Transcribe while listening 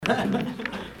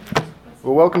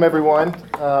Well, welcome everyone.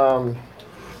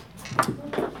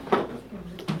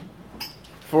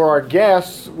 For our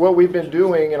guests, what we've been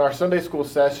doing in our Sunday school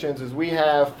sessions is we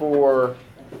have for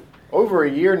over a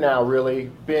year now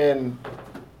really been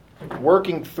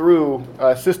working through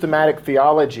systematic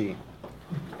theology.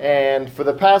 And for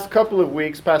the past couple of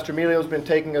weeks, Pastor Emilio's been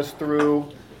taking us through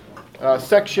a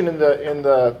section in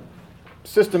the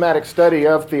systematic study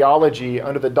of theology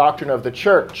under the doctrine of the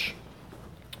church.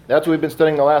 That's what we've been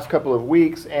studying the last couple of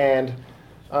weeks, and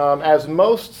as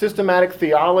most systematic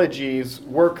theologies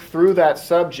work through that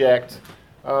subject,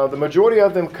 the majority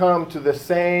of them come to the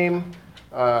same,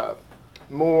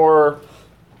 more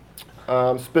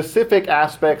specific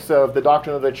aspects of the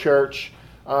doctrine of the church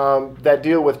that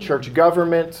deal with church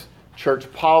government,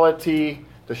 church polity,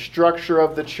 the structure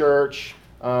of the church,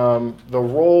 the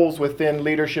roles within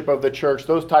leadership of the church,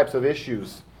 those types of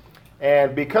issues.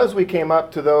 And because we came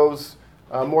up to those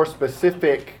more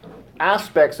specific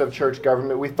aspects of church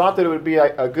government, we thought that it would be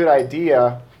a good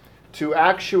idea to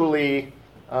actually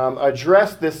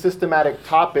address this systematic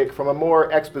topic from a more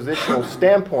expositional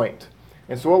standpoint.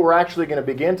 And so what we're actually going to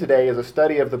begin today is a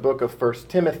study of the book of 1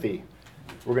 Timothy.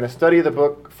 We're going to study the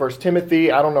book 1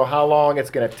 Timothy. I don't know how long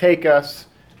it's going to take us.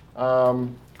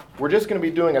 We're just going to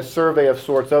be doing a survey of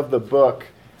sorts of the book.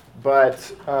 But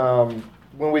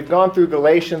when we've gone through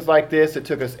Galatians like this, it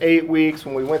took us 8 weeks.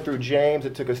 When we went through James,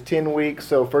 it took us 10 weeks.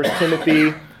 So 1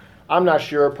 Timothy, I'm not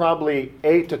sure, probably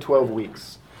 8 to 12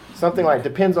 weeks. Something like,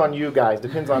 depends on you guys.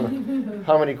 Depends on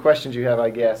how many questions you have, I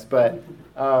guess. But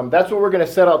that's what we're going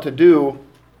to set out to do.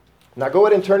 Now go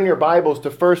ahead and turn in your Bibles to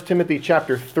 1 Timothy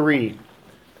chapter 3.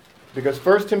 Because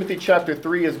 1 Timothy chapter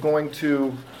 3 is going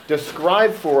to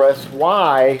describe for us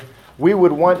why we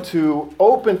would want to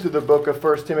open to the book of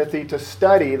 1 Timothy to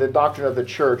study the doctrine of the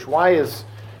church. Why is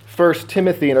 1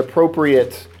 Timothy an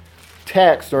appropriate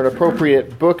text or an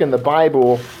appropriate book in the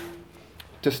Bible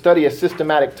to study a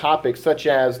systematic topic such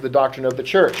as the doctrine of the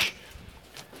church?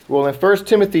 Well, in 1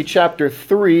 Timothy chapter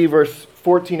 3, verse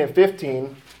 14 and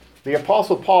 15, the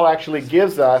Apostle Paul actually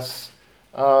gives us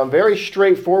very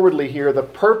straightforwardly here the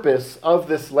purpose of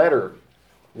this letter.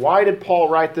 Why did Paul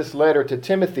write this letter to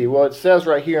Timothy? Well, it says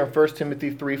right here in 1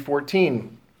 Timothy 3:14.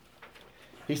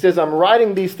 He says, I'm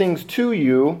writing these things to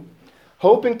you,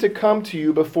 hoping to come to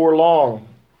you before long.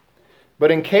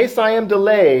 But in case I am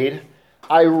delayed,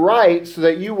 I write so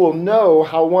that you will know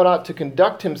how one ought to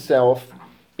conduct himself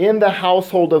in the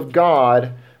household of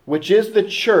God, which is the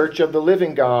church of the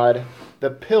living God,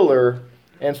 the pillar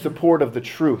and support of the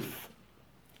truth.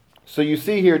 So you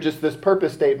see here just this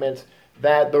purpose statement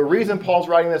that the reason Paul's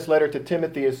writing this letter to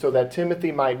Timothy is so that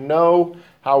Timothy might know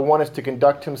how one is to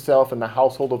conduct himself in the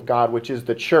household of God, which is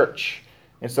the church.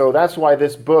 And so that's why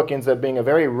this book ends up being a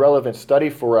very relevant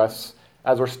study for us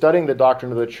as we're studying the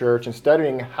doctrine of the church and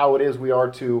studying how it is we are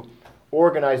to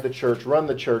organize the church, run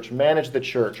the church, manage the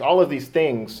church, all of these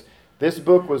things. This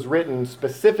book was written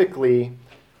specifically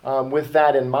with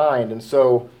that in mind. And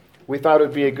so we thought it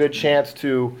would be a good chance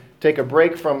to take a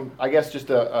break from, I guess, just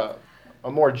a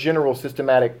more general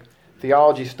systematic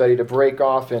theology study to break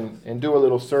off and do a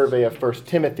little survey of 1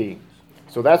 Timothy.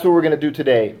 So that's what we're going to do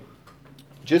today.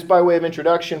 Just by way of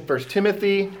introduction, 1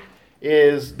 Timothy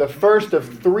is the first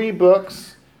of 3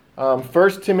 books, 1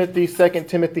 Timothy, 2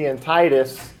 Timothy, and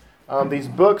Titus, these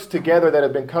books together that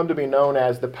have come to be known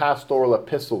as the pastoral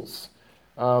epistles.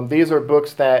 These are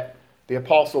books that the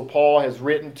Apostle Paul has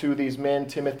written to these men,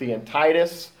 Timothy and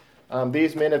Titus.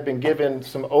 These men have been given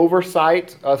some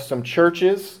oversight of some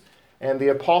churches, and the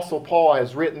Apostle Paul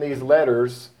has written these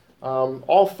letters,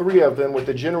 all 3 of them with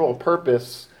the general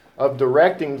purpose of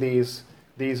directing these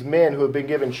men who have been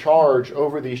given charge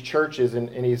over these churches, and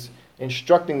he's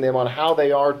instructing them on how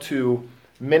they are to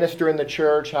minister in the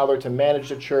church, how they're to manage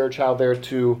the church, how they're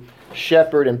to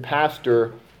shepherd and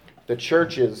pastor the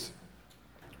churches.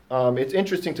 It's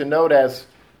interesting to note as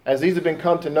these have been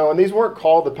come to know, and these weren't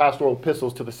called the pastoral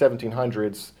epistles to the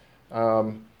 1700s.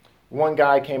 One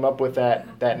guy came up with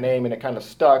that name, and it kind of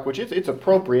stuck, which it's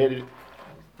appropriate.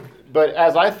 But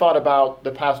as I thought about the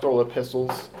pastoral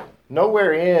epistles,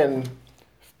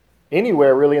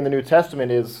 anywhere really in the New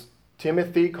Testament is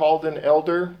Timothy called an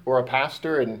elder or a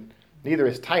pastor, and neither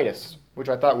is Titus, which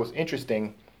I thought was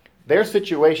interesting. Their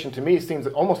situation to me seems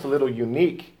almost a little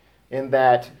unique in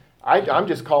that I'm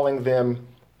just calling them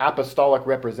apostolic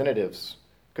representatives,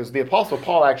 because the Apostle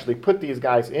Paul actually put these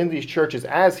guys in these churches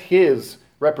as his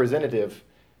representative.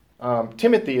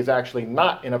 Timothy is actually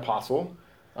not an apostle.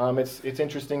 It's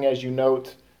interesting, as you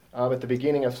note at the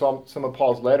beginning of some of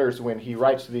Paul's letters, when he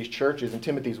writes to these churches and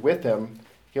Timothy's with him,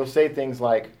 he'll say things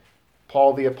like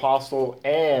Paul the apostle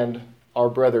and our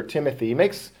brother Timothy. He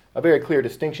makes a very clear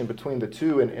distinction between the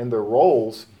two and their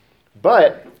roles.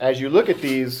 But as you look at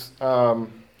these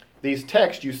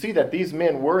texts, you see that these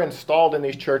men were installed in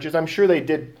these churches. I'm sure they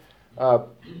did.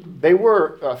 They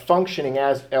were functioning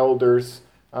as elders,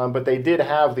 but they did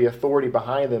have the authority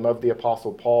behind them of the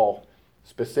Apostle Paul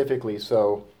specifically.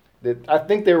 So I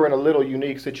think they were in a little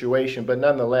unique situation, but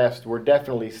nonetheless, we're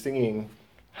definitely seeing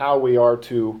how we are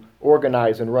to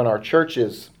organize and run our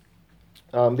churches.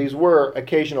 These were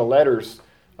occasional letters,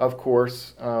 of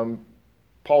course.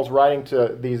 Paul's writing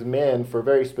to these men for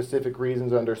very specific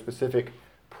reasons under specific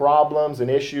problems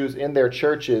and issues in their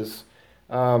churches.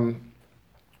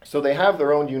 So they have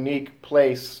their own unique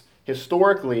place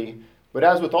historically, but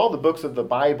as with all the books of the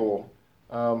Bible,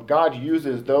 God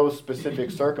uses those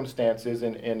specific circumstances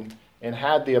and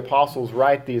had the apostles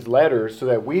write these letters so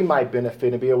that we might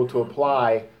benefit and be able to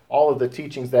apply all of the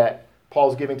teachings that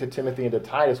Paul's giving to Timothy and to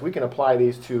Titus. We can apply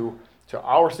these to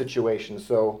our situation.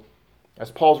 So as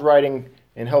Paul's writing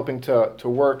and helping to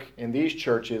work in these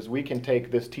churches, we can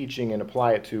take this teaching and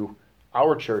apply it to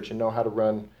our church and know how to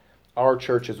run our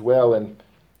church as well. And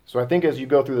so I think as you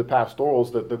go through the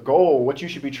pastorals, the goal, what you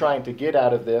should be trying to get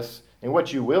out of this, and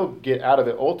what you will get out of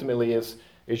it ultimately is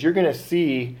you're going to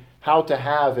see how to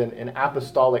have an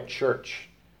apostolic church.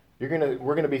 We're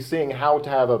going to be seeing how to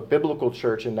have a biblical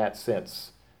church in that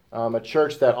sense, a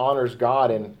church that honors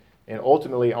God and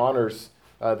ultimately honors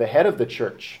the head of the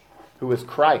church, who is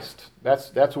Christ.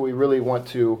 That's what we really want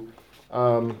to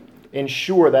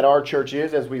ensure that our church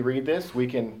is. As we read this, we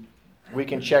can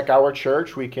check our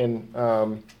church. We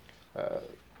can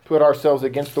put ourselves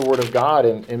against the Word of God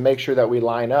and make sure that we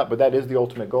line up. But that is the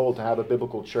ultimate goal, to have a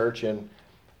biblical church. And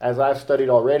as I've studied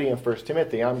already in 1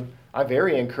 Timothy, I'm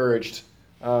very encouraged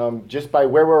just by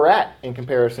where we're at in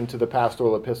comparison to the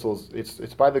pastoral epistles.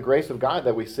 It's by the grace of God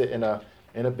that we sit in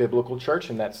a biblical church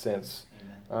in that sense.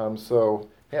 So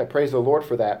praise the Lord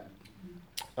for that.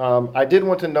 I did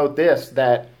want to note this,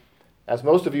 that as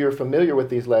most of you are familiar with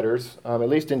these letters, at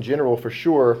least in general for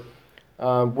sure,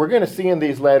 we're going to see in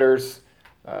these letters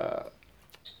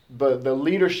the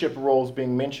leadership roles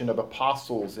being mentioned of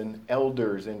apostles and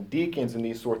elders and deacons and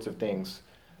these sorts of things.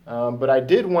 But I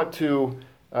did want to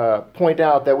point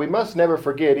out that we must never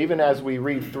forget, even as we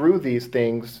read through these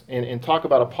things and talk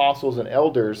about apostles and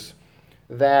elders,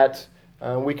 that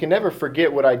we can never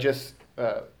forget what I just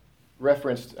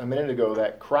referenced a minute ago,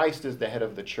 that Christ is the head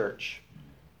of the church.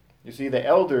 You see,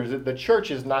 the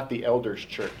church is not the elders'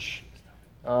 church.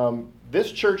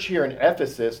 This church here in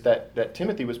Ephesus that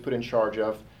Timothy was put in charge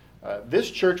of, this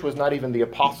church was not even the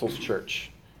apostles'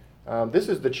 church. This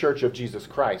is the church of Jesus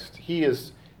Christ. He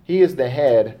is the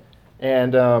head.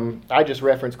 And I just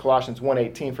referenced Colossians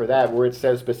 1:18 for that, where it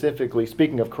says specifically,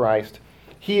 speaking of Christ,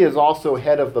 he is also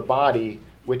head of the body,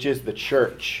 which is the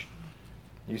church.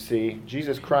 You see,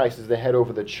 Jesus Christ is the head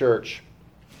over the church.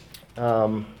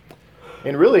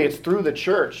 And really, it's through the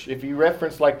church. If you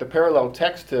reference like the parallel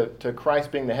text to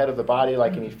Christ being the head of the body,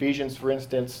 like in Ephesians, for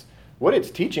instance, what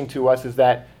it's teaching to us is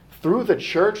that through the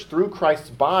church, through Christ's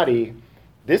body,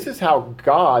 this is how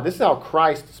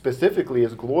Christ specifically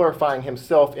is glorifying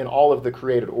himself in all of the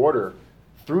created order.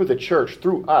 Through the church,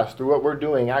 through us, through what we're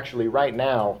doing actually right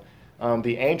now,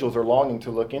 the angels are longing to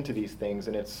look into these things,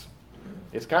 and it's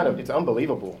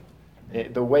unbelievable.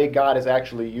 The way God is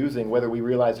actually using, whether we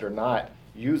realize it or not,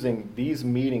 using these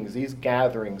meetings, these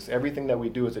gatherings, everything that we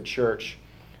do as a church,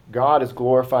 God is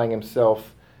glorifying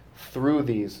himself through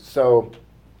these. So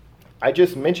I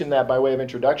just mentioned that by way of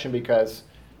introduction because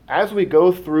as we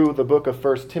go through the book of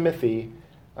 1 Timothy,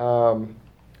 and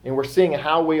we're seeing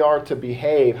how we are to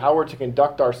behave, how we're to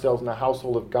conduct ourselves in the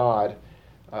household of God,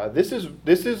 this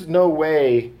is no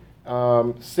way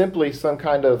simply some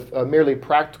kind of merely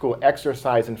practical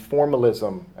exercise in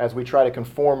formalism as we try to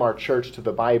conform our church to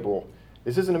the Bible.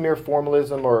 This isn't a mere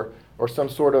formalism or some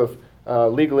sort of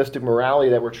legalistic morality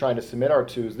that we're trying to submit our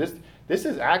to. This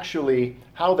is actually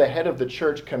how the head of the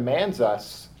church commands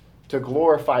us to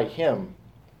glorify him.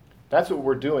 That's what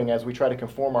we're doing as we try to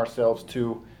conform ourselves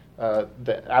to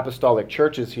the apostolic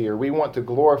churches here. We want to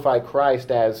glorify Christ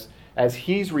as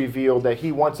he's revealed that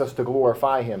he wants us to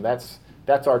glorify him. That's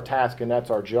our task and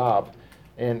that's our job.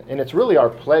 And it's really our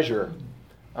pleasure.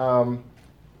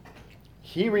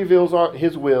 He reveals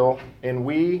his will, and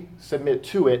we submit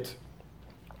to it.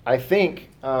 I think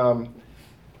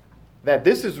that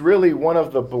this is really one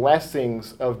of the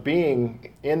blessings of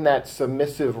being in that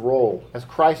submissive role. As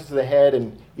Christ is the head,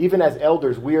 and even as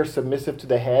elders, we are submissive to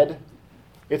the head.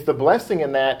 It's the blessing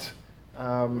in that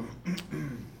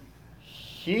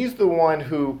he's the one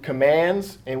who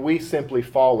commands, and we simply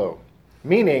follow.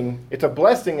 Meaning, it's a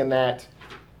blessing in that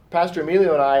Pastor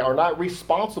Emilio and I are not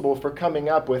responsible for coming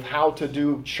up with how to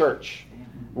do church.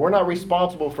 We're not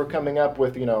responsible for coming up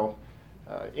with,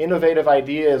 innovative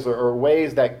ideas or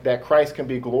ways that Christ can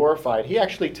be glorified. He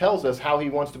actually tells us how he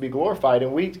wants to be glorified,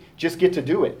 and we just get to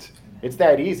do it. It's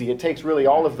that easy. It takes really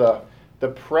all of the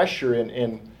pressure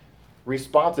and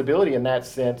responsibility in that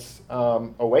sense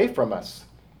away from us.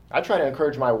 I try to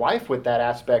encourage my wife with that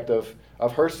aspect of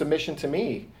her submission to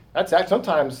me.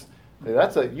 Sometimes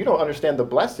you don't understand the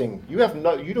blessing. You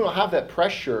don't have that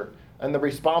pressure and the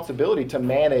responsibility to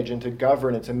manage and to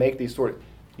govern and to make these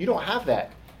you don't have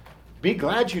that. Be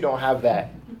glad you don't have that.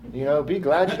 Be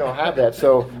glad you don't have that.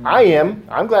 So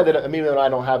I'm glad that Emilio and I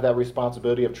don't have that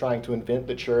responsibility of trying to invent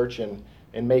the church and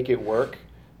make it work.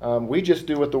 We just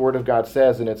do what the Word of God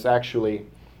says, and it's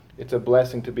a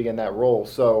blessing to be in that role.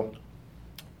 So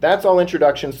that's all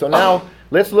introduction. So now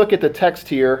let's look at the text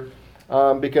here,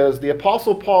 because the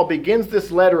Apostle Paul begins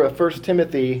this letter of 1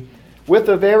 Timothy with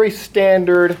a very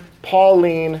standard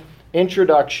Pauline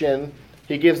introduction.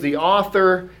 He gives the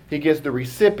author, he gives the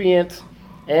recipient,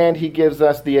 and he gives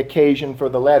us the occasion for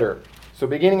the letter. So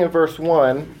beginning in verse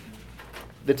 1,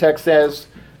 the text says,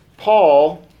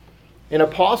 Paul, an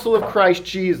apostle of Christ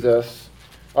Jesus,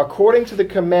 according to the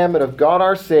commandment of God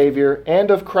our Savior and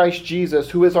of Christ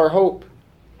Jesus, who is our hope,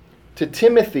 to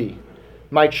Timothy,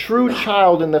 my true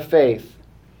child in the faith,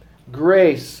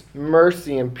 grace,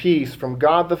 mercy, and peace from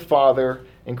God the Father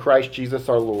and Christ Jesus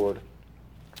our Lord.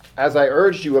 As I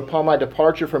urged you upon my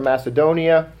departure from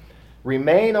Macedonia,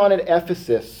 remain on at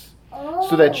Ephesus,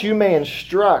 so that you may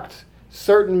instruct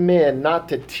certain men not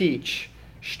to teach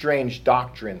strange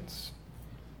doctrines.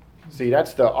 See,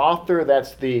 that's the author,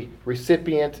 that's the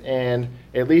recipient, and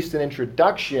at least an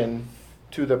introduction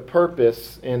to the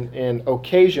purpose and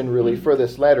occasion, really, for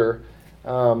this letter.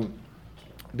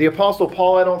 The Apostle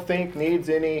Paul, I don't think, needs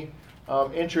any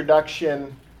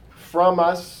introduction from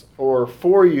us or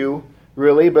for you,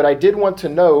 really, but I did want to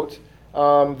note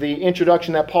the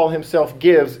introduction that Paul himself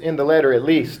gives in the letter, at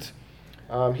least.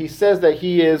 He says that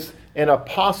he is an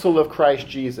apostle of Christ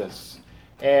Jesus.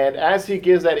 And as he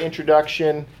gives that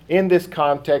introduction in this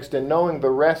context and knowing the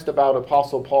rest about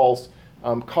Apostle Paul's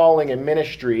calling and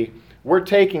ministry, we're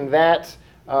taking that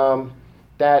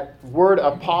word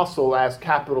apostle as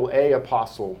capital A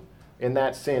apostle in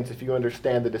that sense, if you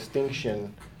understand the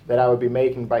distinction that I would be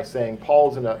making by saying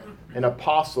Paul's an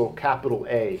apostle, capital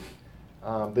A.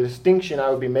 The distinction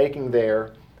I would be making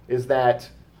there is that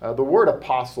the word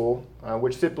apostle,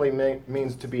 which simply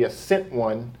means to be a sent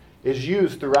one, is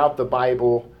used throughout the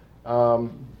Bible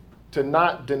to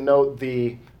not denote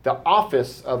the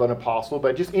office of an apostle,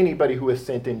 but just anybody who is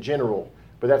sent in general.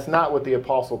 But that's not what the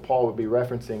Apostle Paul would be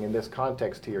referencing in this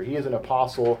context here. He is an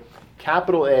apostle,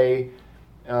 capital A,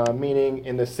 meaning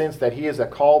in the sense that he is a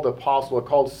called apostle, a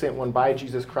called sent one by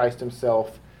Jesus Christ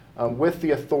himself, with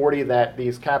the authority that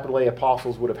these capital A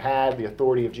apostles would have had, the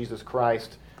authority of Jesus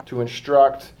Christ to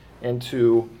instruct and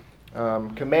to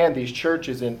command these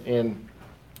churches in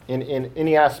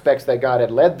any aspects that God had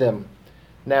led them.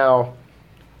 Now,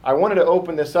 I wanted to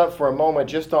open this up for a moment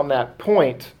just on that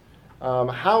point.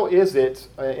 How is it,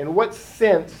 in what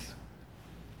sense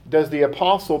does the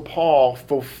Apostle Paul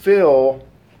fulfill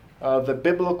the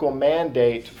biblical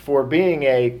mandate for being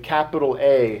a capital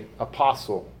A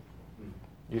apostle?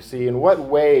 You see, in what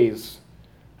ways,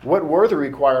 what were the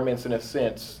requirements in a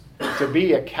sense to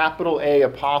be a capital A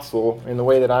apostle in the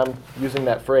way that I'm using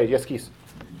that phrase? Yes, Keith?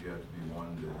 Did you have to be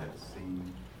one that had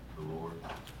seen the Lord?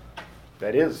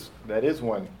 That is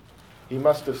one. You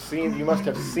must have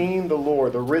seen the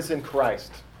Lord, the risen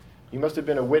Christ. You must have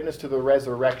been a witness to the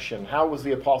resurrection. How was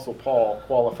the Apostle Paul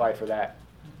qualified for that?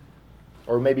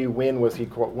 Or maybe when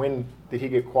did he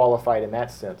get qualified in that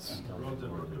sense?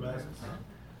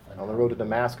 On the road to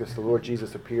Damascus, the Lord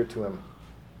Jesus appeared to him,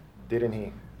 didn't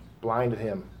he? Blinded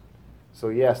him. So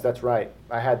yes, that's right.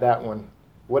 I had that one.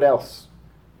 What else?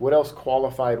 What else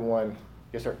qualified one?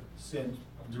 Yes, sir. Sent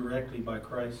directly by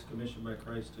Christ, commissioned by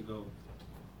Christ to go.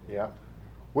 Yeah.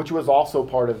 Which was also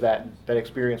part of that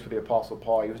experience for the Apostle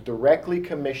Paul. He was directly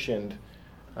commissioned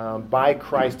by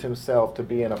Christ himself to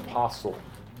be an apostle.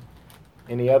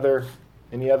 Any other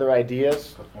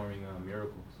ideas? Performing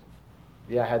miracles.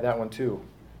 Yeah, I had that one too.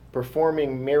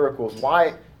 Performing miracles.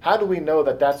 Why? How do we know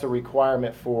that that's a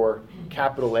requirement for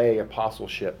capital A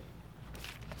apostleship?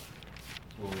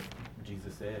 Well,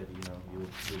 Jesus said,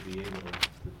 you'll be able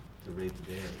to raise the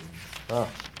dead and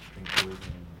encourage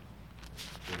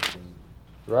and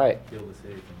right. heal the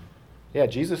sick. Yeah,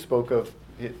 Jesus spoke of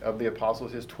the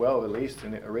apostles, his 12 at least,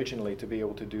 and originally to be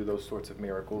able to do those sorts of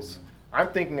miracles. I'm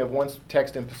thinking of one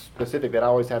text in specific that I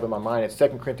always have in my mind. It's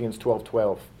 2 Corinthians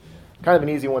 12:12. kind of an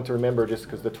easy one to remember just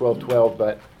because the 12:12,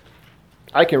 but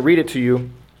I can read it to you.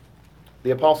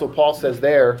 The Apostle Paul says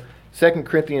there, 2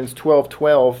 Corinthians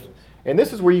 12:12, and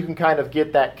this is where you can kind of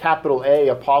get that capital A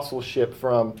apostleship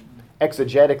from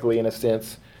exegetically in a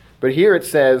sense. But here it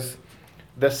says,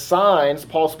 the signs,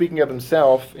 Paul speaking of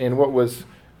himself in what was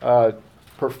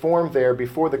performed there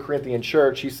before the Corinthian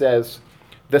church, he says,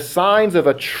 the signs of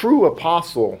a true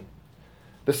apostle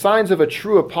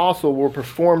were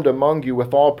performed among you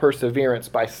with all perseverance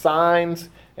by signs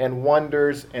and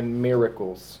wonders and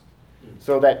miracles.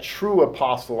 So that true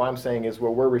apostle, I'm saying, is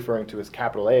what we're referring to as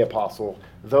capital A apostle.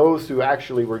 Those who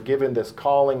actually were given this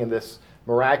calling and this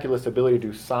miraculous ability to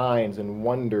do signs and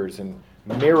wonders and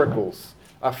miracles,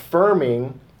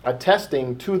 affirming,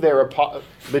 attesting to their,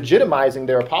 legitimizing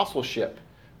their apostleship,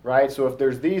 right? So if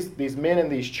there's these men in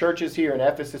these churches here in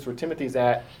Ephesus where Timothy's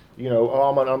at,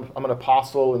 I'm an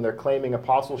apostle, and they're claiming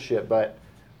apostleship, but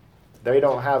they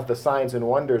don't have the signs and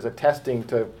wonders attesting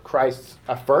to Christ's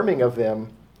affirming of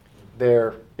them,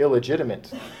 they're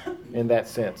illegitimate in that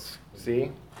sense.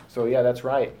 See? So yeah, that's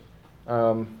right.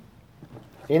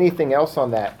 Anything else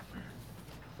on that?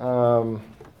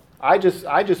 I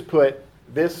just put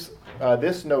this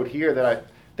note here that I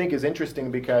think is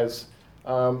interesting because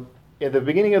in the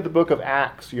beginning of the book of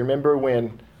Acts, you remember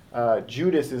when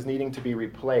Judas is needing to be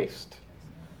replaced.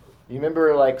 You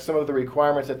remember like some of the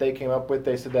requirements that they came up with?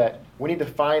 They said that we need to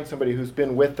find somebody who's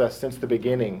been with us since the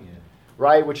beginning. Yeah.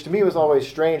 Right? Which to me was always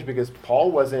strange because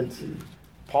Paul wasn't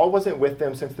with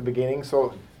them since the beginning.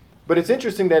 So, but it's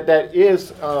interesting that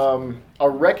is a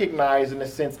recognized, in a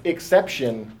sense,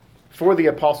 exception for the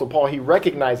Apostle Paul. He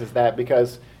recognizes that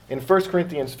because in 1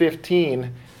 Corinthians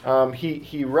 15,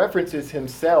 he references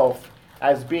himself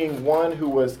as being one who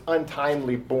was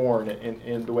untimely born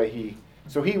in the way he...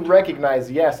 So he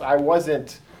recognized, yes, I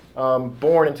wasn't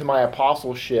born into my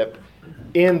apostleship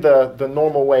in the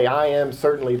normal way. I am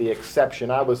certainly the exception.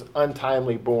 I was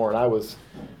untimely born. I was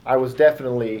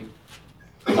definitely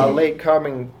a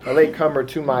latecomer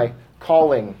to my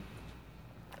calling.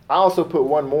 I also put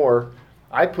one more.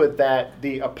 I put that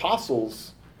the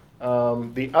apostles,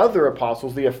 the other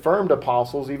apostles, the affirmed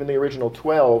apostles, even the original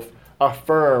 12,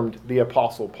 affirmed the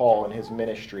Apostle Paul in his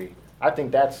ministry. I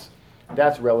think that's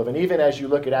relevant. Even as you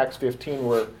look at Acts 15,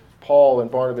 where Paul and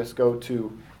Barnabas go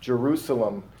to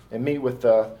Jerusalem and meet with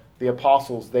the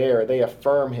apostles there, they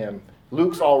affirm him.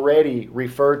 Luke's already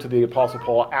referred to the Apostle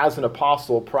Paul as an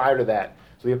apostle prior to that.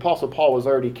 So the Apostle Paul was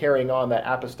already carrying on that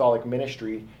apostolic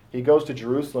ministry. He goes to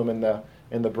Jerusalem,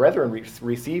 and the brethren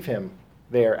receive him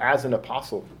there as an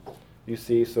apostle. You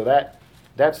see, so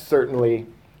that certainly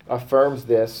affirms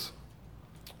this.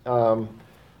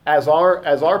 As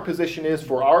our position is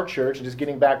for our church, and just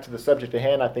getting back to the subject at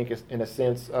hand, I think is in a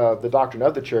sense the doctrine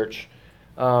of the church.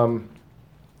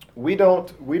 We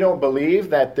don't believe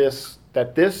that this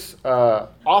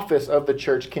office of the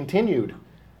church continued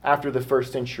after the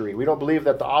first century. We don't believe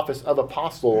that the office of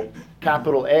apostle,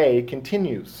 capital A,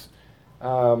 continues.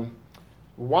 Why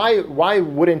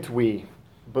wouldn't we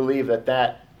believe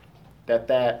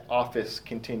that office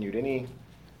continued?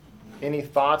 Any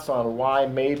thoughts on why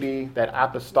maybe that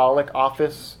apostolic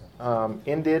office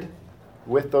ended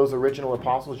with those original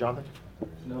apostles, Jonathan?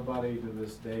 Nobody to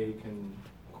this day can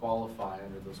qualify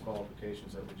under those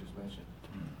qualifications that we just mentioned.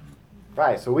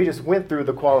 Right, so we just went through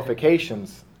the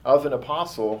qualifications of an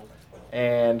apostle,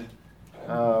 and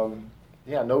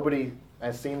nobody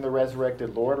has seen the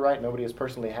resurrected Lord, right? Nobody has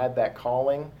personally had that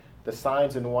calling. The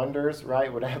signs and wonders,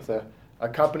 right, would have to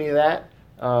accompany that.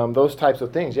 Those types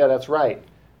of things. Yeah, that's right.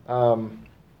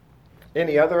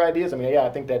 Any other ideas? I mean, yeah, I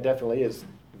think that definitely is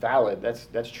valid.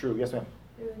 That's true. Yes, ma'am.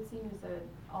 It would seem as though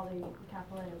all the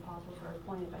capital A apostles were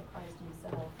appointed by Christ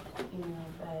himself,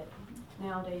 but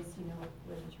nowadays,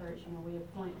 with the church, we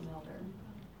appoint an elder.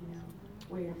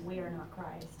 We are not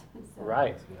Christ. So.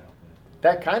 Right.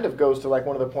 That kind of goes to like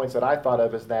one of the points that I thought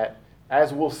of is that,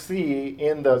 as we'll see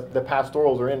in the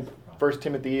pastorals or in 1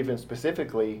 Timothy even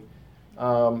specifically,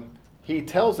 he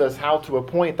tells us how to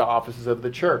appoint the offices of the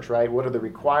church, right? What are the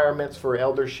requirements for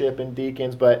eldership and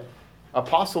deacons? But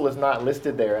apostle is not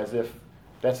listed there, as if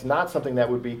that's not something that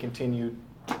would be continued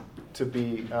to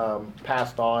be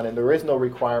passed on. And there is no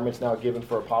requirements now given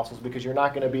for apostles because you're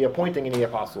not going to be appointing any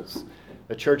apostles.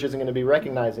 The church isn't going to be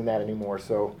recognizing that anymore.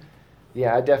 So,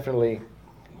 yeah, I definitely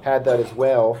had that as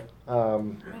well. I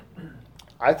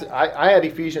had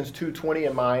Ephesians 2:20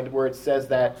 in mind, where it says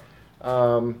that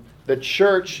the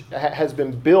church has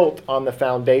been built on the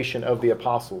foundation of the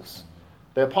apostles.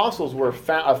 The apostles were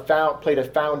played a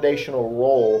foundational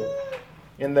role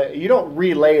in the. You don't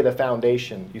relay the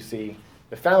foundation. You see,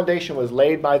 the foundation was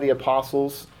laid by the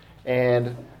apostles,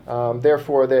 and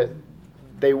therefore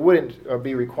they wouldn't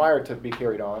be required to be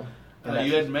carried on. And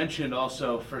You that's- had mentioned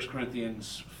also 1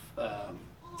 Corinthians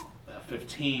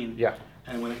 15. Yeah.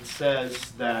 And when it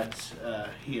says that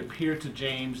he appeared to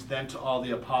James, then to all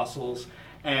the apostles,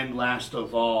 and last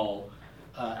of all,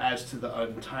 as to the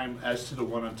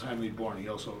one untimely born, he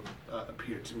also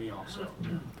appeared to me also.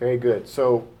 Very good.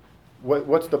 So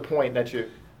what's the point that you...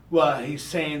 Well, he's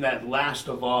saying that last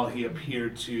of all, he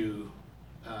appeared to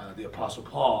the apostle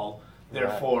Paul.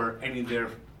 Therefore, any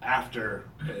thereafter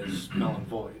is null and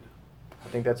void. I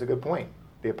think that's a good point.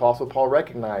 The Apostle Paul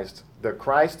recognized the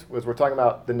Christ, as we're talking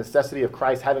about the necessity of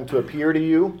Christ having to appear to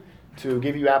you, to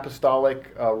give you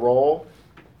apostolic role.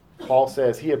 Paul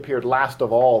says he appeared last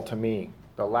of all to me.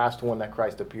 The last one that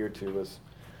Christ appeared to was,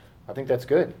 I think that's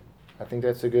good. I think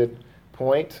that's a good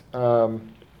point. I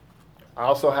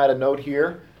also had a note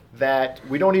here that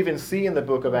we don't even see in the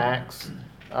book of Acts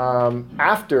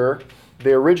after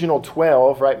the original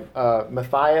 12, right?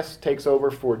 Matthias takes over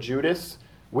for Judas.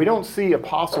 We don't see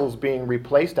apostles being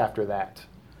replaced after that.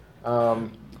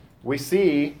 We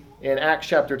see in Acts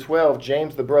chapter 12,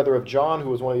 James, the brother of John, who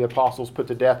was one of the apostles, put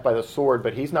to death by the sword,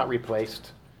 but he's not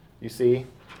replaced, you see.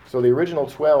 So the original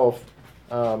 12,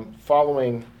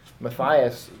 following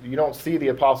Matthias, you don't see the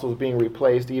apostles being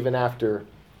replaced even after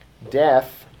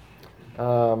death.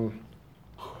 Yeah,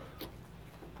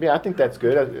 I think that's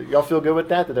good. Y'all feel good with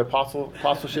that the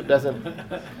apostleship doesn't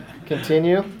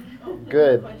continue?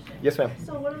 Good. Question. Yes, ma'am.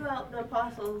 So what about the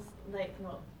apostles,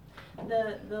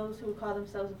 those who call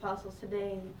themselves apostles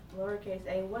today, lowercase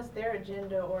a, what's their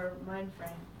agenda or mind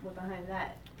frame behind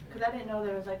that? Because I didn't know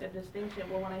there was like a distinction.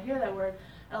 Well, when I hear that word,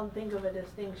 I don't think of a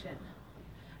distinction.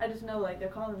 I just know they're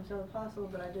calling themselves apostles,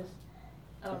 but I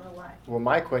don't know why. Well,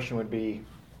 my question would be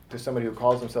to somebody who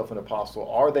calls himself an apostle,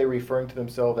 are they referring to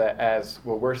themselves as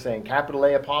what we're saying, capital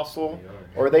A apostle,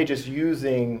 or are they just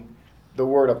using the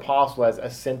word apostle as a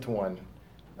sent one?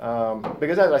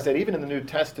 Because as I said, even in the New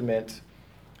Testament,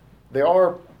 there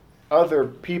are other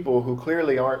people who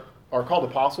clearly are called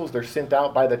apostles. They're sent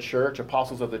out by the church,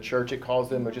 apostles of the church, it calls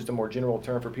them, or just a more general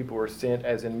term for people who are sent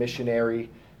as in missionary,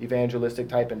 evangelistic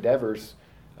type endeavors.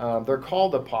 They're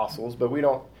called apostles, but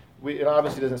it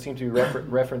obviously doesn't seem to be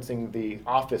referencing the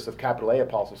office of capital A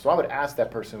apostle. So I would ask that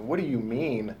person, what do you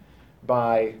mean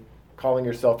by calling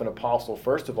yourself an apostle,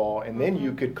 first of all, and then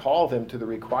you could call them to the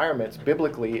requirements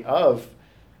biblically of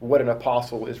what an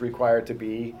apostle is required to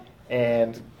be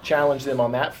and challenge them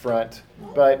on that front.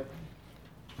 But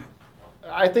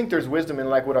I think there's wisdom in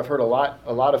like what I've heard a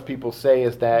lot of people say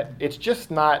is that it's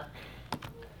just not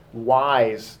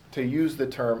wise to use the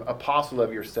term apostle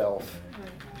of yourself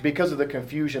because of the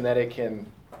confusion that it can,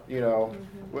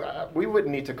 we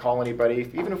wouldn't need to call anybody,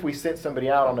 even if we sent somebody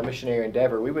out on a missionary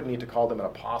endeavor, we wouldn't need to call them an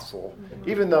apostle,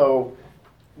 even though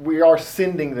we are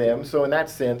sending them. So in that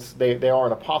sense, they are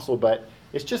an apostle, but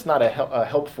it's just not a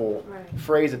helpful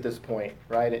phrase at this point,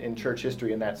 right, in church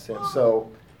history in that sense. So,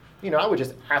 I would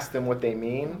just ask them what they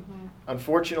mean.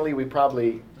 Unfortunately, we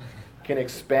probably can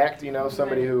expect,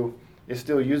 somebody who is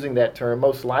still using that term,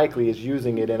 most likely is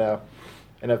using it in a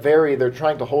very, they're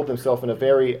trying to hold themselves in a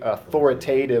very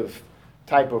authoritative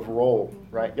type of role,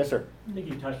 right? Yes, sir? I think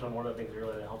you touched on one of the things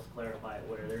earlier that helps clarify it,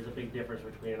 where there's a big difference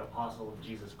between an apostle of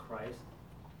Jesus Christ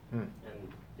and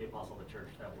the apostle of the church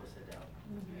that was sent out.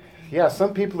 Yeah,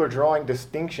 some people are drawing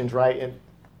distinctions, right,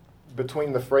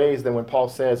 between the phrase that when Paul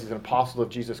says he's an apostle of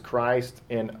Jesus Christ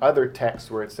and other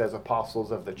texts where it says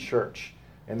apostles of the church.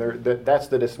 And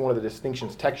that's one of the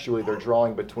distinctions textually they're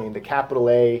drawing between the capital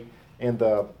A and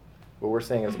what we're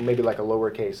saying is maybe like a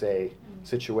lowercase a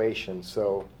situation.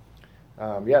 So,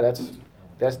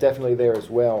 that's definitely there as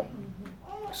well.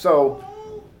 So,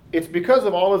 it's because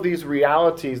of all of these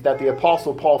realities that the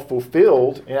Apostle Paul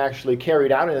fulfilled and actually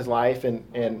carried out in his life,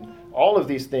 and all of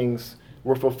these things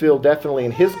were fulfilled definitely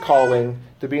in his calling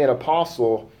to be an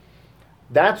apostle.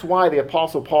 That's why the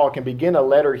Apostle Paul can begin a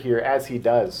letter here as he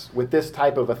does, with this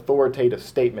type of authoritative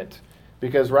statement.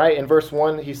 Because right in verse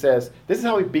 1, he says, this is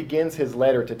how he begins his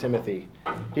letter to Timothy.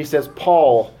 He says,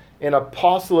 Paul, an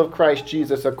apostle of Christ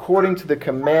Jesus, according to the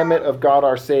commandment of God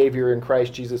our Savior in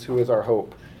Christ Jesus, who is our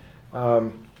hope.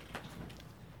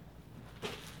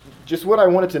 Just what I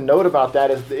wanted to note about that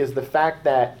is the fact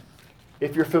that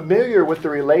if you're familiar with the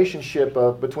relationship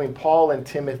between Paul and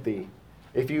Timothy,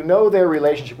 if you know their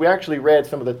relationship, we actually read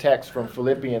some of the text from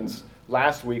Philippians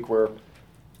last week where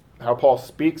how Paul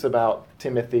speaks about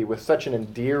Timothy with such an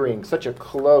endearing, such a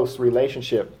close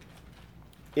relationship.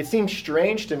 It seems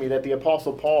strange to me that the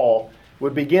Apostle Paul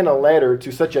would begin a letter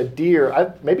to such a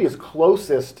dear, maybe his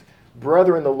closest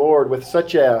brother in the Lord with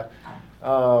such a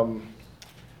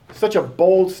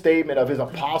bold statement of his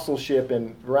apostleship,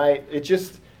 and right, it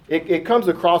it comes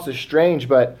across as strange,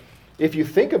 but if you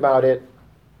think about it,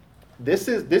 this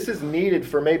is needed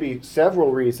for maybe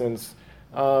several reasons.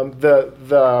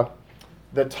 The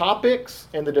topics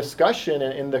and the discussion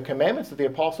and the commandments that the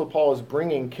Apostle Paul is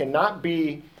bringing cannot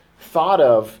be thought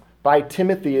of by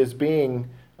Timothy as being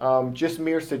just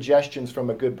mere suggestions from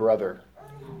a good brother,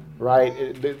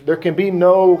 right? There can be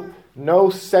no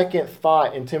second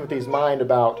thought in Timothy's mind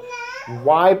about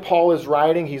why Paul is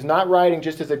writing. He's not writing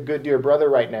just as a good dear brother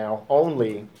right now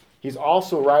only. He's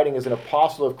also writing as an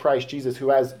apostle of Christ Jesus who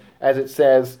has, as it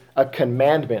says, a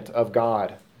commandment of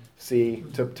God,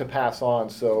 to pass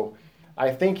on. So I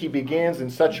think he begins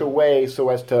in such a way so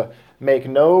as to make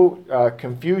no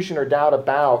confusion or doubt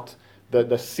about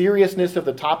the seriousness of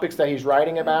the topics that he's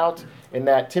writing about, and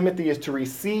that Timothy is to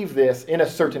receive this in a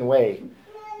certain way,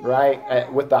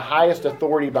 right? With the highest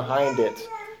authority behind it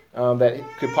that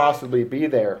could possibly be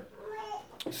there.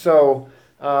 So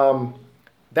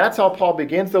that's how Paul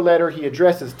begins the letter. He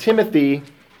addresses Timothy,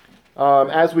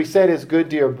 as we said, his good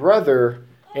dear brother.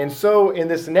 And so in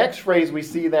this next phrase, we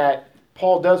see that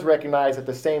Paul does recognize at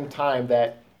the same time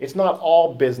that it's not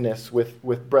all business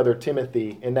with brother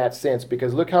Timothy in that sense,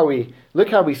 because look how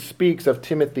he speaks of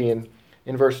Timothy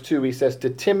in verse 2. He says, "To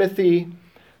Timothy,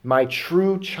 my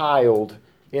true child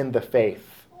in the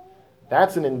faith."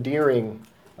 That's an endearing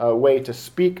way to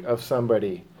speak of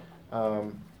somebody,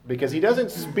 because he doesn't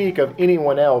speak of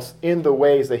anyone else in the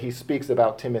ways that he speaks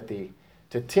about Timothy.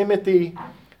 To Timothy,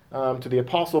 to the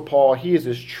Apostle Paul, he is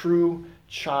his true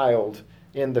child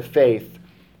in the faith.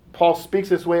 Paul speaks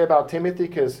this way about Timothy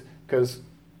because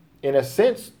in a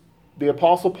sense, the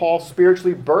Apostle Paul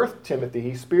spiritually birthed Timothy.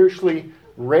 He spiritually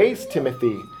raised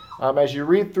Timothy. As you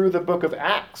read through the book of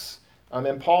Acts,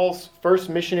 in Paul's first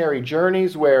missionary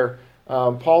journeys where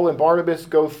Paul and Barnabas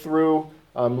go through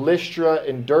Lystra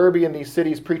and Derbe and these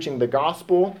cities preaching the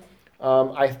gospel,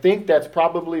 I think that's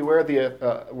probably where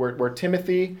where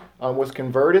Timothy was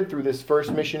converted through this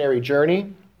first missionary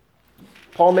journey.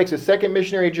 Paul makes a second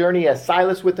missionary journey as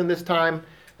Silas with him this time.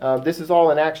 This is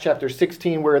all in Acts chapter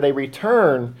 16 where they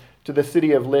return to the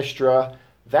city of Lystra.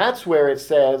 That's where it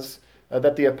says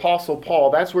that the Apostle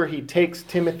Paul, that's where he takes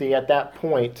Timothy at that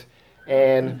point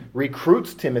and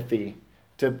recruits Timothy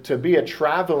to be a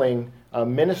traveling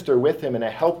minister with him and a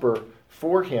helper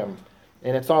for him.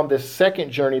 And it's on this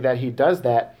second journey that he does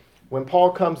that. When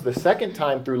Paul comes the second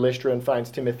time through Lystra and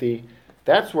finds Timothy,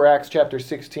 that's where Acts chapter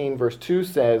 16 verse 2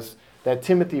 says that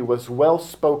Timothy was well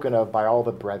spoken of by all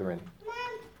the brethren.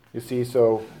 You see,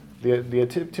 so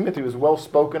Timothy was well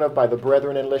spoken of by the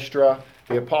brethren in Lystra.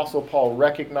 The Apostle Paul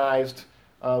recognized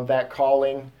that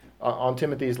calling on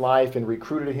Timothy's life and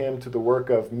recruited him to the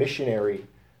work of missionary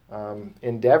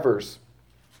endeavors.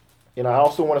 And I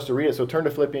also want us to read it. So turn to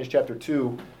Philippians chapter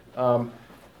 2,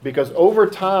 because over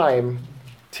time,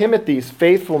 Timothy's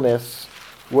faithfulness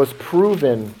was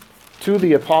proven to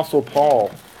the Apostle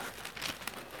Paul.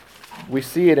 We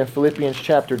see it in Philippians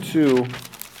chapter 2.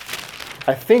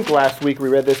 I think last week we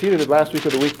read this, either last week or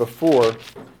the week before.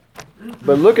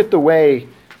 But look at the way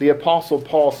the Apostle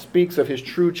Paul speaks of his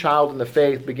true child in the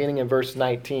faith, beginning in verse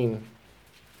 19.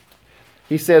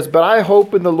 He says, "But I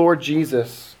hope in the Lord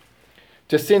Jesus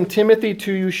to send Timothy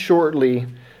to you shortly,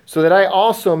 so that I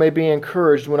also may be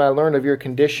encouraged when I learn of your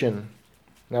condition."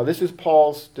 Now this is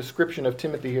Paul's description of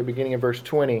Timothy here, beginning in verse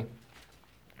 20.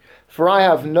 "For I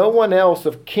have no one else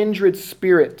of kindred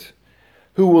spirit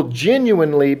who will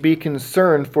genuinely be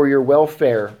concerned for your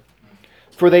welfare.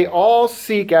 For they all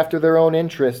seek after their own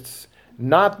interests,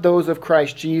 not those of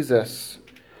Christ Jesus.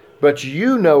 But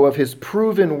you know of his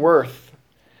proven worth,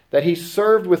 that he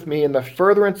served with me in the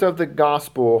furtherance of the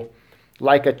gospel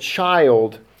like a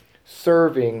child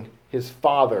serving his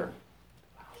father."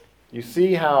 You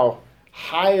see how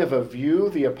high of a view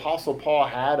the Apostle Paul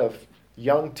had of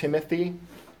young Timothy?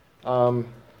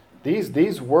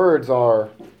 These words are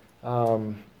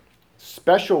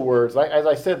special words. As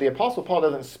I said, the Apostle Paul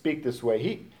doesn't speak this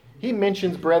way. He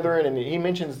mentions brethren and he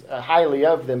mentions highly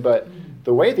of them, but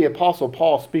the way the Apostle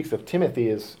Paul speaks of Timothy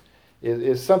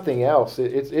is something else.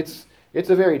 It's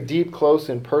a very deep, close,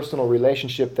 and personal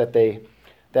relationship that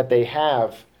they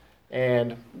have,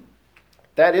 and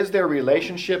that is their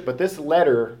relationship. But this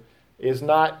letter is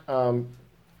not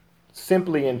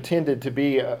simply intended to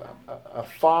be a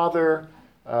father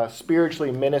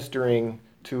spiritually ministering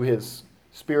to his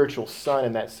spiritual son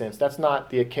in that sense. That's not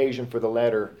the occasion for the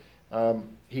letter.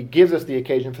 He gives us the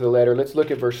occasion for the letter. Let's look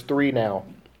at verse 3 now.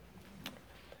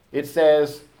 It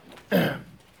says,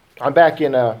 I'm back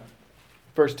in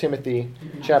 1 Timothy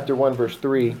chapter 1, verse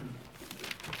 3,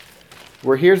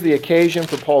 where here's the occasion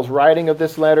for Paul's writing of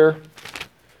this letter.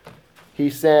 He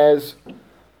says,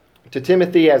 to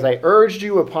Timothy, as I urged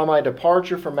you upon my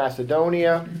departure from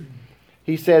Macedonia,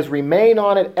 he says, remain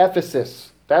on at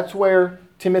Ephesus. That's where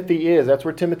Timothy is. That's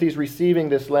where Timothy's receiving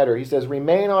this letter. He says,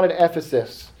 remain on at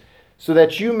Ephesus, so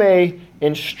that you may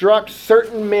instruct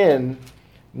certain men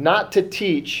not to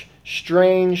teach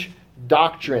strange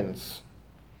doctrines.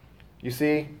 You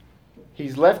see,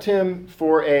 he's left him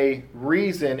for a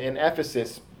reason in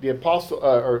Ephesus. The Apostle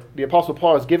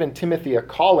Paul has given Timothy a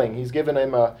calling. He's given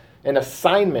him an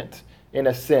assignment in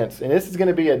a sense. And this is going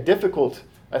to be a difficult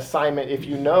assignment if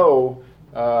you know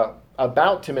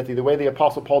about Timothy, the way the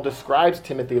Apostle Paul describes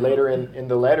Timothy later in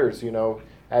the letters,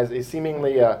 as a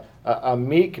seemingly a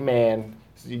meek man,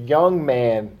 a young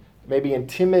man, maybe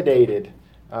intimidated.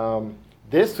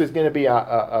 This is going to be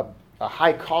a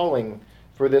high calling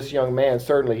for this young man,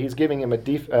 certainly. He's giving him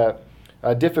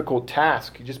a difficult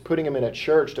task. Just putting him in a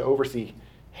church to oversee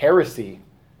heresy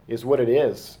is what it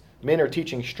is. Men are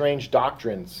teaching strange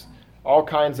doctrines. All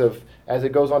kinds of, as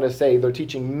it goes on to say, they're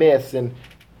teaching myths and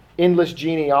endless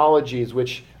genealogies,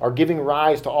 which are giving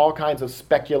rise to all kinds of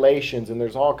speculations, and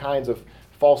there's all kinds of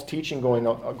false teaching going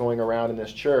around in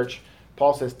this church.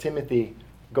 Paul says, Timothy,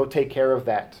 go take care of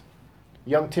that.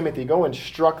 Young Timothy, go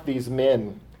instruct these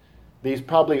men, these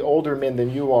probably older men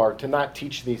than you are, to not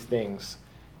teach these things.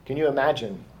 Can you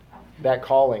imagine that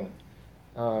calling?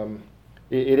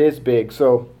 It is big.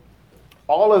 So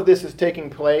all of this is taking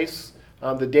place.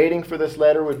 The dating for this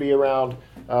letter would be around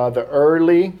the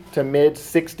early to mid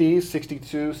 60s,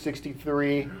 62,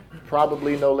 63,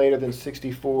 probably no later than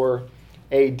 64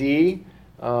 AD.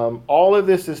 All of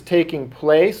this is taking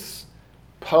place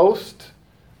post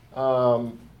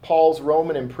Paul's first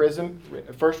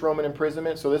Roman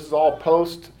imprisonment. So this is all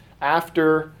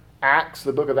after Acts,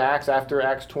 the book of Acts, after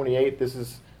Acts 28. This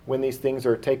is when these things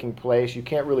are taking place. You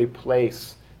can't really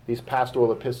place these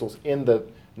pastoral epistles in the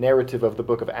narrative of the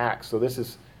book of Acts. So this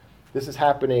is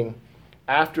happening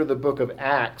after the book of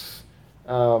Acts.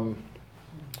 What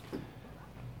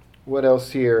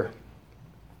else here?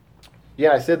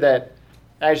 Yeah, I said that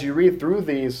as you read through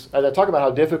these, as I talk about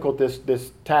how difficult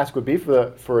this task would be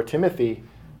for Timothy,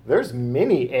 there's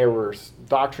many errors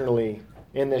doctrinally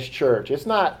in this church. It's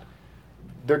not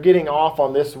they're getting off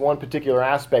on this one particular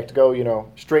aspect to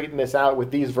go, straighten this out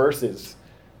with these verses,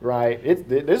 right?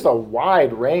 There's a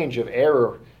wide range of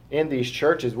error in these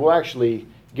churches. We'll actually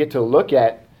get to look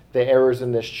at the errors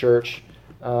in this church.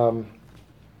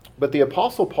 But the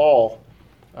Apostle Paul,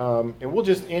 and we'll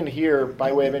just end here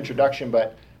by way of introduction,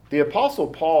 but the Apostle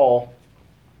Paul,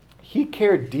 he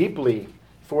cared deeply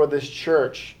for this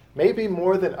church, maybe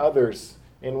more than others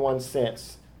in one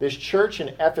sense. This church in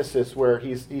Ephesus where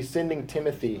he's sending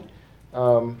Timothy,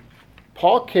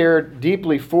 Paul cared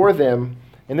deeply for them,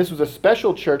 and this was a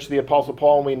special church, the Apostle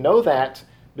Paul, and we know that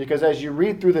because as you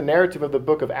read through the narrative of the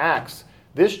book of Acts,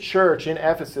 this church in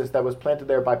Ephesus that was planted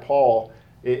there by Paul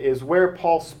is where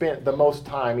Paul spent the most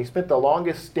time. He spent the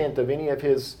longest stint of any of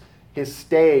his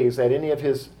stays at any of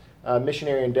his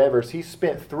missionary endeavors. He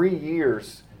spent 3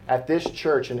 years at this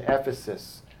church in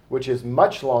Ephesus, which is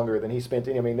much longer than he spent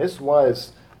any. This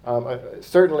was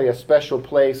certainly a special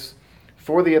place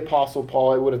for the Apostle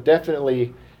Paul. It would have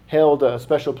definitely held a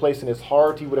special place in his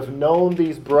heart. He would have known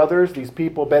these brothers, these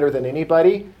people, better than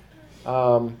anybody.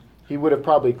 He would have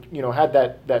probably, had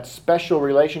that special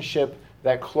relationship,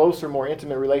 that closer, more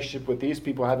intimate relationship with these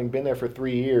people, having been there for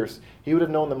 3 years. He would have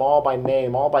known them all by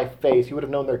name, all by face. He would have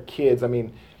known their kids.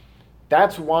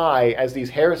 That's why, as these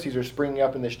heresies are springing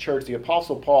up in this church, the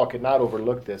Apostle Paul could not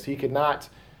overlook this. He could not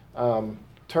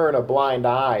turn a blind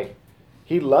eye.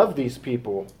 He loved these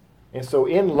people. And so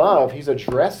in love, he's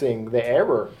addressing the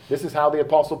error. This is how the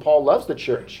Apostle Paul loves the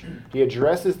church. He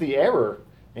addresses the error,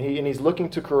 and he's looking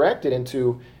to correct it and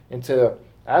to,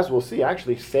 as we'll see,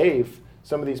 actually save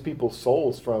some of these people's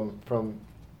souls from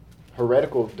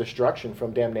heretical destruction,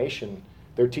 from damnation.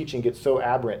 Their teaching gets so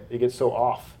aberrant, it gets so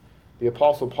off. The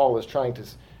Apostle Paul is trying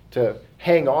to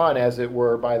hang on, as it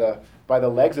were, by the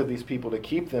legs of these people to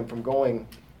keep them from going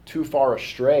too far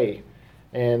astray.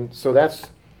 And so that's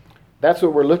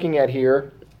what we're looking at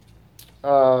here.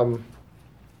 I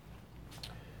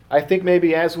think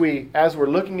maybe as we're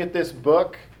looking at this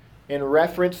book in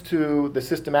reference to the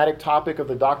systematic topic of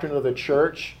the doctrine of the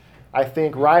church, I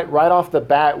think right off the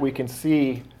bat we can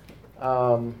see,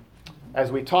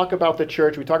 as we talk about the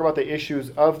church, we talk about the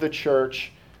issues of the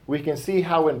church, we can see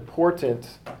how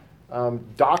important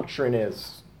doctrine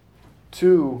is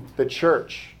to the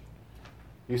church.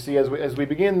 You see, as we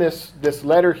begin this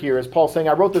letter here, as Paul's saying,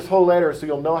 I wrote this whole letter so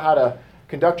you'll know how to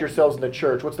conduct yourselves in the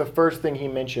church. What's the first thing he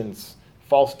mentions?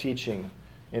 False teaching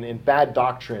and bad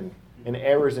doctrine and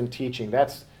errors in teaching.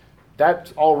 That's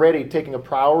already taking a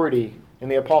priority in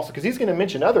the apostle, because he's going to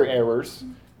mention other errors,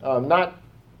 not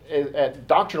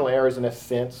doctrinal errors in a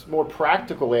sense, more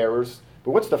practical errors.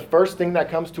 But what's the first thing that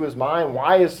comes to his mind?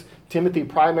 Why is Timothy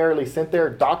primarily sent there?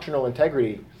 Doctrinal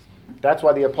integrity. That's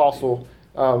why the apostle,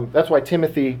 that's why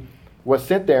Timothy was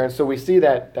sent there. And so we see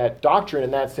that doctrine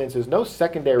in that sense is no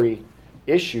secondary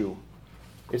issue.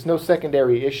 It's no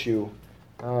secondary issue.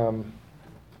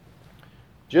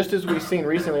 Just as we've seen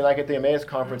recently, like at the Emmaus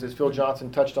Conference, as Phil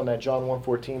Johnson touched on that John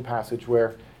 1:14 passage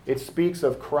where it speaks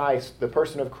of Christ, the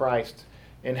person of Christ,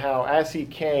 and how as he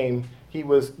came, he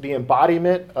was the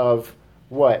embodiment of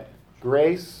what?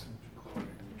 Grace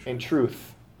and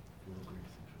truth.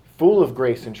 Full of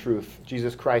grace and truth,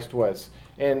 Jesus Christ was.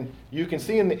 And you can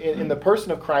see in the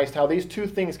person of Christ how these two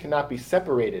things cannot be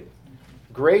separated.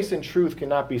 Grace and truth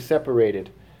cannot be separated.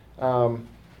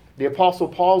 The Apostle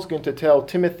Paul's going to tell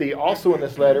Timothy, also in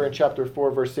this letter in chapter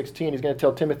 4, verse 16, he's going to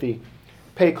tell Timothy,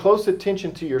 pay close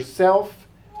attention to yourself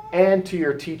and to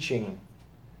your teaching.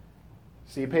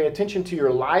 So you pay attention to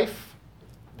your life,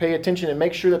 pay attention and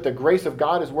make sure that the grace of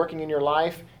God is working in your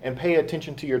life, and pay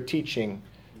attention to your teaching.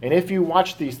 And if you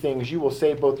watch these things, you will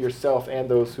save both yourself and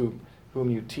those whom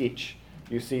you teach.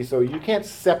 You see, so you can't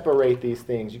separate these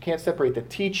things. You can't separate the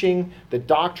teaching, the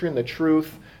doctrine, the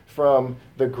truth from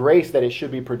the grace that it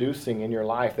should be producing in your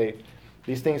life.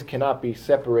 These things cannot be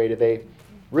separated. They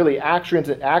really, actions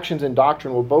and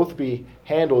doctrine will both be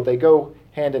handled. They go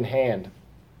hand in hand.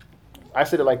 I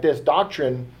said it like this: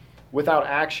 doctrine without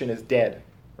action is dead,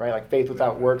 right? Like faith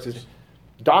without works is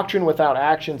doctrine without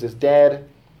actions is dead.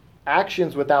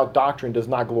 Actions without doctrine does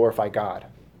not glorify God.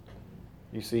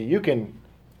 You see, you can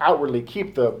outwardly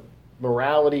keep the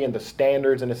morality and the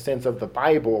standards in a sense of the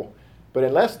Bible, but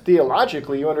unless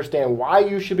theologically you understand why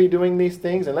you should be doing these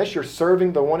things, unless you're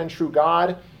serving the one and true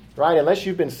God, right? Unless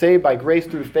you've been saved by grace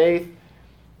through faith,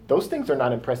 those things are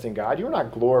not impressing God. You're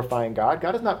not glorifying God.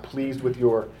 God is not pleased with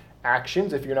your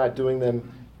actions if you're not doing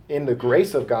them in the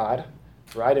grace of God,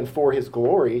 right? And for his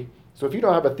glory. So if you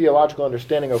don't have a theological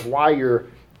understanding of why you're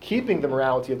keeping the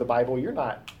morality of the Bible, you're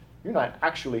not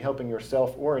actually helping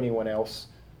yourself or anyone else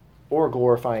or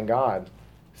glorifying God.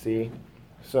 See?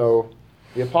 So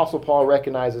the Apostle Paul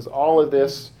recognizes all of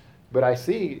this, but I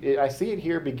see it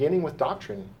here beginning with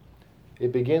doctrine.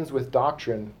 It begins with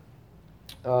doctrine.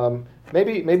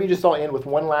 Maybe just I'll end with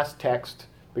one last text,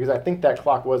 because I think that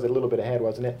clock was a little bit ahead,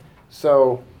 wasn't it?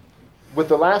 So with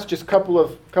the last just couple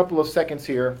of seconds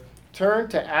here, turn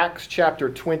to Acts chapter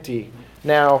 20.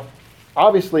 Now,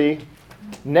 obviously,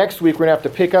 next week we're going to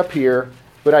have to pick up here,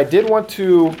 but I did want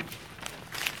to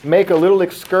make a little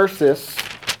excursus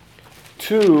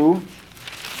to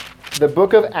the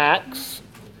book of Acts,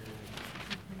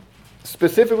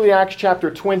 specifically Acts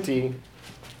chapter 20,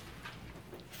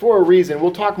 for a reason.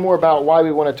 We'll talk more about why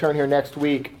we want to turn here next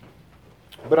week,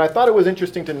 but I thought it was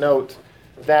interesting to note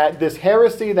that this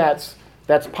heresy that's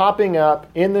popping up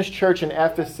in this church in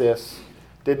Ephesus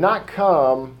did not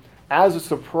come as a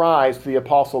surprise to the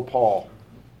Apostle Paul.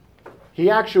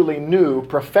 He actually knew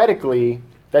prophetically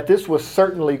that this was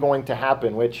certainly going to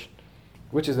happen, which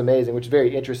is amazing, which is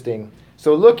very interesting.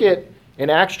 So look in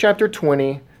Acts chapter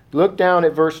 20, look down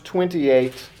at verse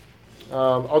 28.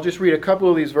 I'll just read a couple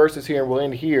of these verses here and we'll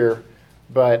end here.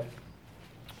 But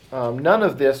none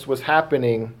of this was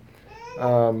happening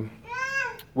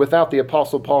without the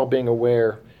Apostle Paul being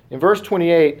aware. In verse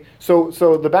 28, so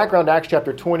the background to Acts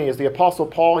chapter 20 is the Apostle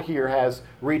Paul here has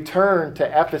returned to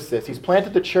Ephesus. He's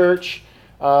planted the church.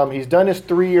 He's done his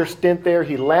 3-year stint there.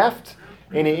 He left,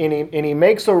 and he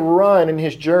makes a run in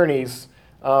his journeys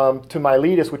to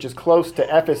Miletus, which is close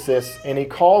to Ephesus, and he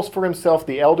calls for himself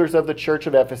the elders of the church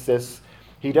of Ephesus.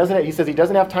 He says he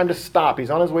doesn't have time to stop. He's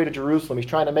on his way to Jerusalem. He's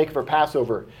trying to make it for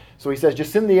Passover. So he says,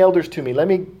 just send the elders to me. Let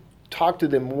me talk to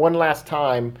them one last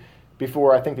time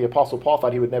before I think the Apostle Paul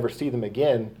thought he would never see them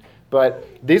again. But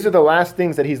these are the last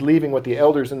things that he's leaving with the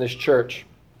elders in this church.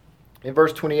 In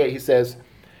verse 28, he says,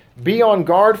 be on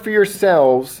guard for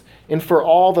yourselves and for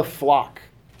all the flock.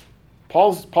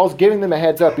 Paul's giving them a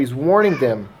heads up. He's warning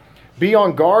them. Be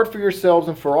on guard for yourselves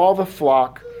and for all the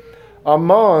flock,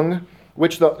 among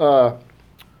which the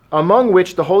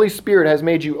Holy Spirit has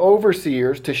made you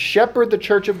overseers to shepherd the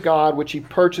church of God, which he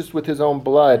purchased with his own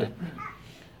blood.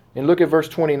 And look at verse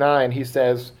 29. He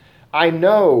says, I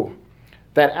know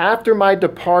that after my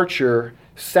departure,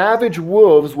 savage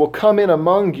wolves will come in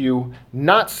among you,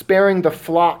 not sparing the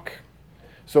flock.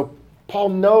 So Paul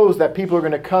knows that people are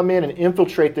going to come in and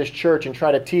infiltrate this church and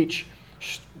try to teach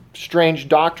strange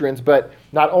doctrines, but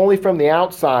not only from the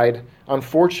outside,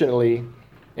 unfortunately,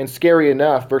 and scary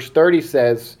enough. Verse 30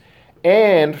 says,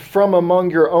 and from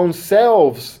among your own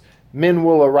selves men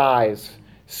will arise,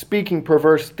 speaking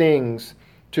perverse things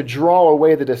to draw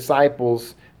away the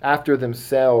disciples after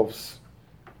themselves.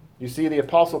 You see, the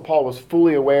Apostle Paul was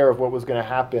fully aware of what was going to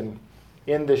happen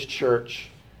in this church.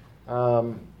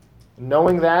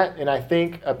 Knowing that, and I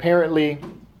think apparently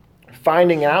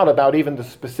finding out about even the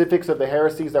specifics of the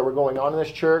heresies that were going on in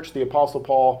this church, the Apostle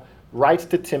Paul writes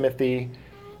to Timothy,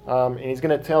 and he's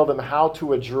going to tell them how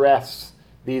to address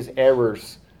these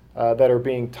errors that are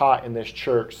being taught in this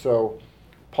church. So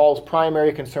Paul's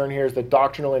primary concern here is the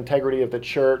doctrinal integrity of the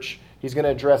church. He's going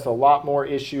to address a lot more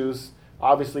issues.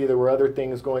 Obviously, there were other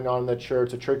things going on in the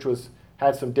church. The church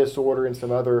had some disorder in some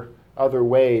other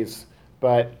ways.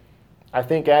 But I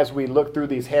think as we look through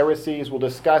these heresies, we'll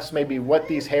discuss maybe what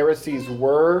these heresies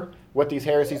were, what these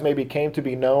heresies maybe came to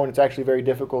be known. It's actually very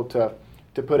difficult to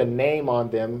put a name on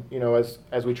them,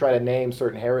 as we try to name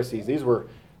certain heresies. This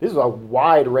is a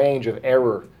wide range of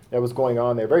error that was going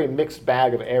on there, very mixed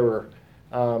bag of error.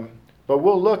 But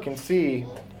we'll look and see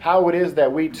how it is that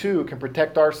we too can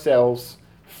protect ourselves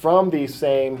from these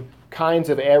same kinds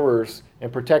of errors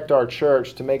and protect our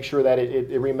church to make sure that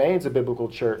it remains a biblical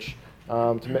church,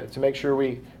 to make sure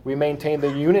we maintain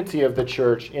the unity of the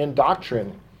church in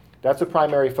doctrine. That's a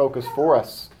primary focus for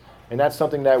us. And that's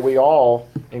something that we all,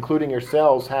 including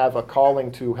yourselves, have a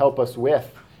calling to help us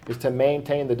with, is to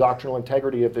maintain the doctrinal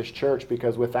integrity of this church,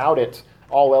 because without it,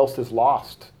 all else is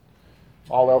lost.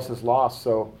 All else is lost.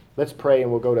 So let's pray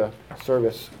and we'll go to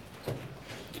service.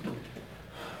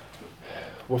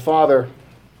 Well, Father,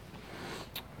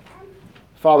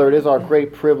 it is our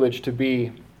great privilege to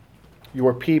be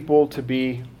your people, to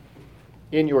be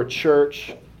in your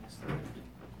church.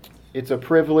 It's a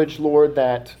privilege, Lord,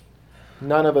 that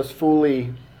none of us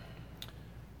fully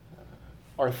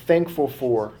are thankful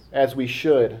for as we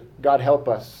should. God, help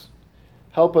us.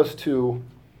 Help us to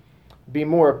be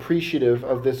more appreciative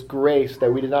of this grace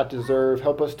that we did not deserve.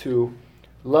 Help us to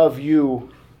love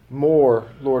you more,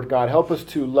 Lord God. Help us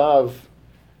to love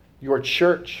your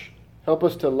church. Help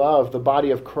us to love the body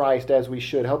of Christ as we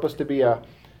should. Help us to be a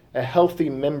healthy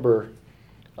member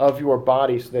of your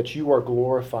body so that you are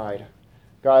glorified.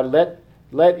 God,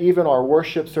 let even our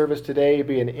worship service today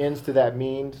be an ends to that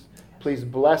means. Please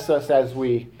bless us as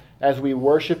we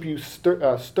worship you.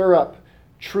 Stir up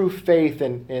true faith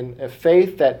and a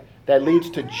faith that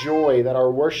leads to joy, that our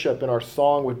worship and our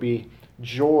song would be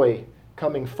joy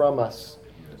coming from us.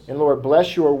 And Lord,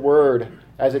 bless your word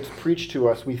as it's preached to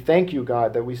us. We thank you,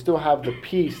 God, that we still have the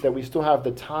peace, that we still have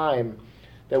the time,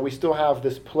 that we still have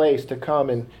this place to come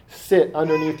and sit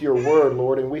underneath your word,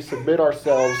 Lord, and we submit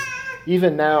ourselves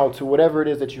even now to whatever it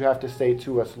is that you have to say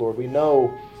to us, Lord. We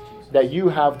know that you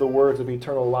have the words of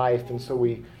eternal life, and so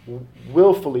we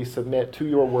willfully submit to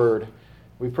your word.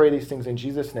 We pray these things in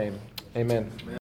Jesus' name. Amen.